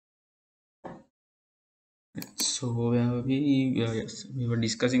So yes, we were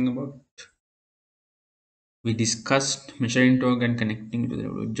discussing about we discussed measuring torque and connecting to the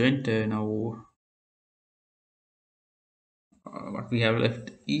revolute joint. Now what we have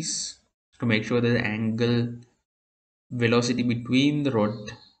left is to make sure that the angle velocity between the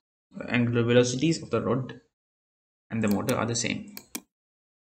rod, angular velocities of the rod and the motor are the same.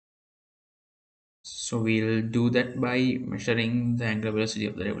 So we'll do that by measuring the angular velocity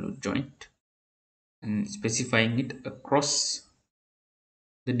of the revolute joint and specifying it across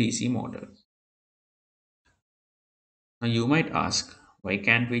the DC motor. Now you might ask, why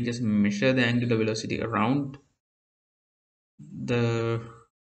can't we just measure the angular velocity around the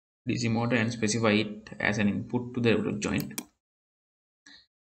DC motor and specify it as an input to the revolute joint?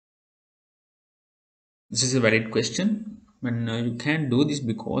 This is a valid question, and you can do this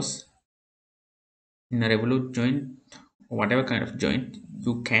because in a revolute joint, or whatever kind of joint,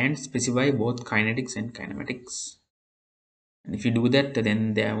 you can specify both kinetics and kinematics. And if you do that,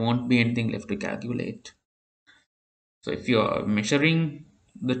 then there won't be anything left to calculate. So if you are measuring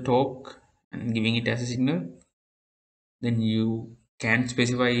the torque and giving it as a signal, then you can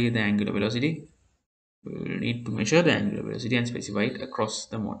specify the angular velocity. You will need to measure the angular velocity and specify it across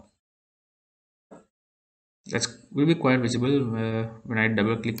the motor. That will be quite visible when I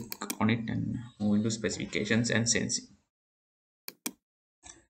double click on it and move into specifications and sensing.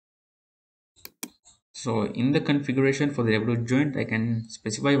 So in the configuration for the revolute joint, I can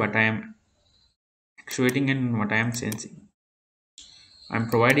specify what I am actuating and what I am sensing. I am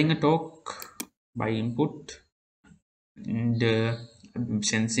providing a torque by input and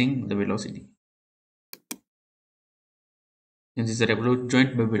sensing the velocity. Since this is a revolute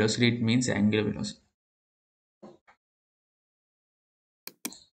joint by velocity, it means angular velocity.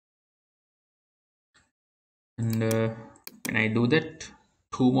 And when I do that,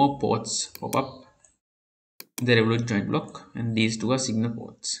 two more ports pop up in the revolute joint block, and these two are signal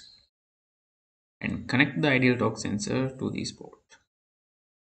ports. And connect the ideal torque sensor to these ports.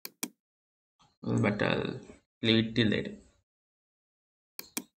 But I'll leave it till later.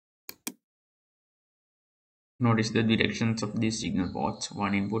 Notice the directions of these signal ports,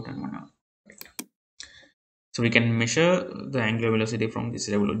 one input and one output. Right. So we can measure the angular velocity from this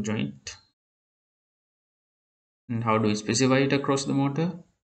revolute joint. And how do we specify it across the motor?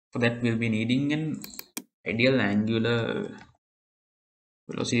 For that, we'll be needing an ideal angular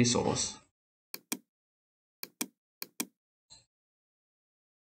velocity source.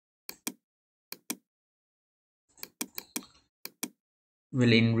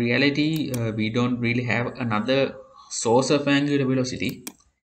 Well, in reality, we don't really have another source of angular velocity.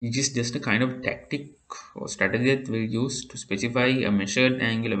 It is just a kind of tactic or strategy that we'll use to specify a measured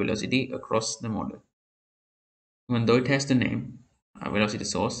angular velocity across the model. Even though it has the name velocity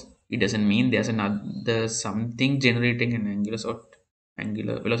source, it doesn't mean there's another something generating an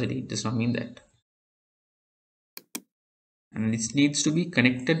angular velocity. It does not mean that. And this needs to be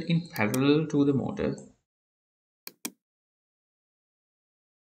connected in parallel to the motor.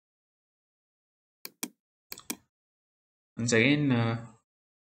 Once again,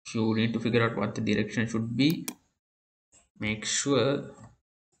 if you need to figure out what the direction should be, make sure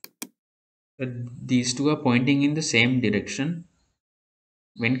that these two are pointing in the same direction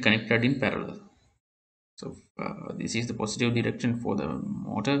when connected in parallel. So this is the positive direction for the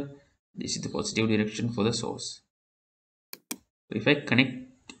motor, this is the positive direction for the source. So if I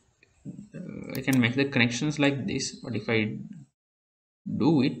connect, I can make the connections like this, but if I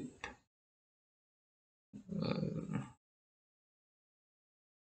do it,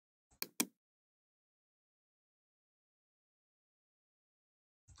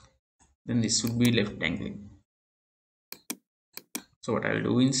 then this would be left dangling. So what I'll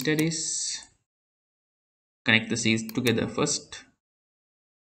do instead is connect the C's together first,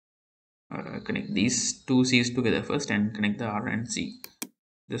 connect these two C's together first and connect the R and C,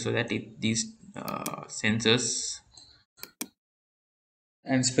 just so that these sensors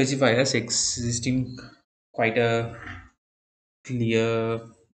and specifiers existing quite a clear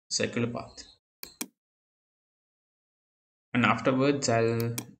circular path. And afterwards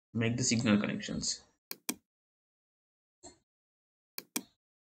I'll make the signal connections.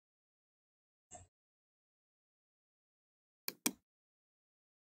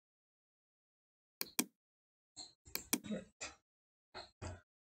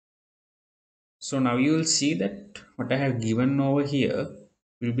 So now you will see that what I have given over here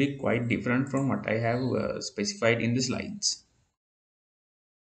will be quite different from what I have specified in the slides.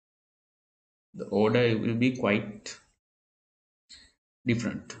 The order will be quite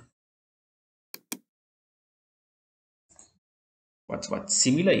different. What's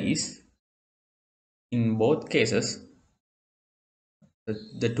similar is In both cases,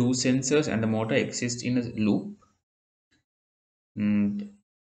 the two sensors and the motor exist in a loop. And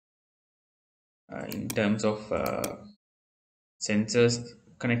in terms of sensors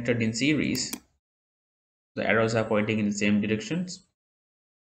connected in series, the arrows are pointing in the same directions.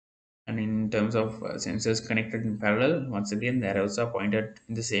 And in terms of sensors connected in parallel, once again, the arrows are pointed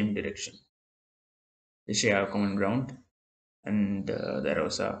in the same direction. They share a common ground, and the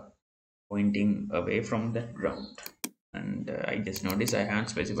arrows are pointing away from that ground. And I just noticed I haven't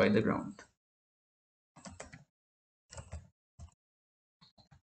specified the ground.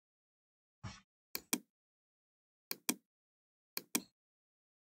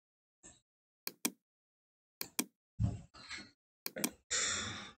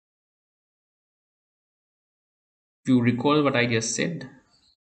 If you recall what I just said,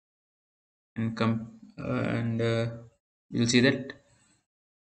 and you'll see that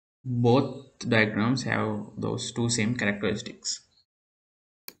both diagrams have those two same characteristics.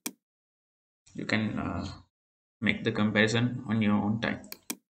 You can make the comparison on your own time.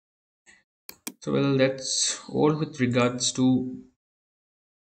 So well, that's all with regards to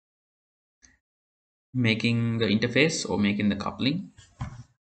making the interface or making the coupling.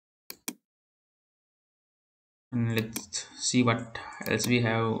 And let's see what else we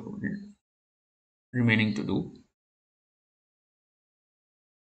have remaining to do.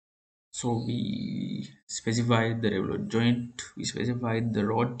 So we specified the revolute joint, we specified the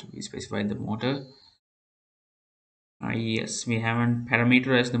rod, we specified the motor. Yes, we haven't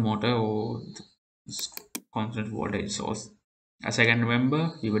parameterized the motor or the constant voltage source. As I can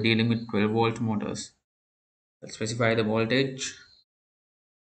remember, we were dealing with 12-volt motors. Let's specify the voltage.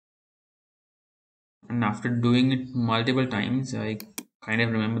 And after doing it multiple times, I kind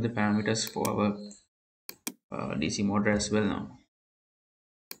of remember the parameters for our DC motor as well now.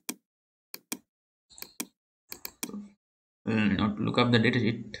 We'll not look up the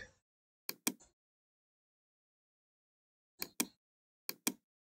datasheet.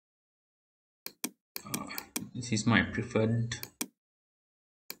 This is my preferred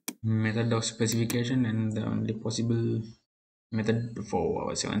method of specification and the only possible method for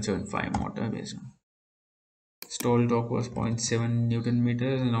our 775 motor based on stall torque was 0.7 newton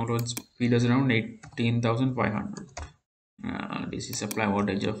meters and outward speed is around 18,500. This is supply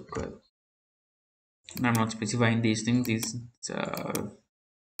voltage of 12. And I'm not specifying these things. These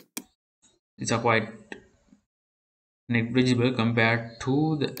are quite negligible compared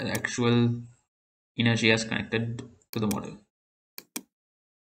to the actual inertia connected to the motor.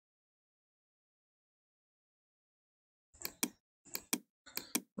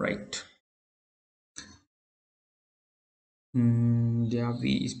 Right. Yeah,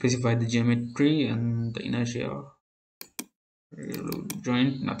 we specified the geometry and the inertia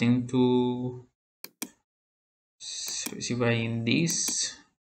joint. Nothing to specify in these.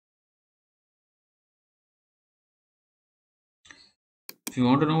 If you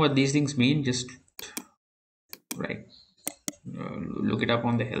want to know what these things mean, just right, look it up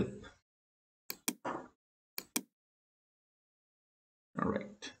on the help. All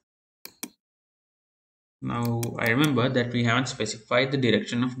right. Now I remember that we haven't specified the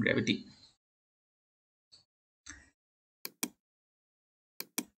direction of gravity.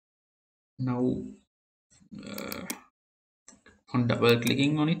 Now, on double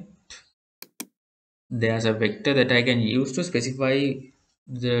clicking on it, there's a vector that I can use to specify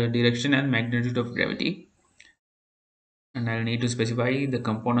the direction and magnitude of gravity. And I'll need to specify the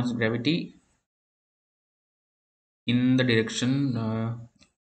components of gravity in the direction,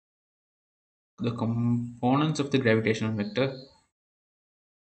 the components of the gravitational vector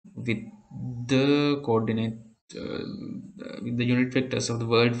with the coordinate, uh, with the unit vectors of the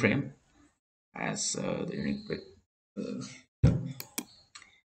world frame as the unit vector.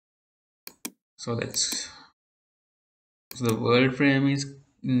 So that's so the world frame is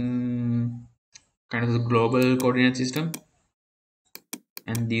kind of the global coordinate system,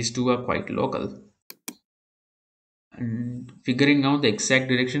 and these two are quite local. And figuring out the exact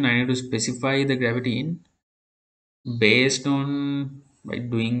direction I need to specify the gravity in based on by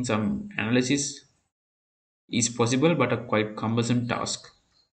doing some analysis is possible but a quite cumbersome task.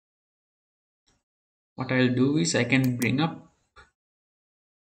 What I'll do is I can bring up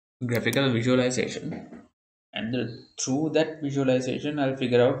graphical visualization, and through that visualization I'll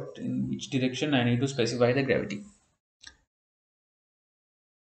figure out in which direction I need to specify the gravity.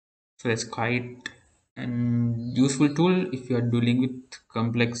 So that's quite an useful tool if you are dealing with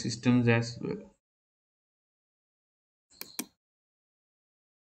complex systems as well.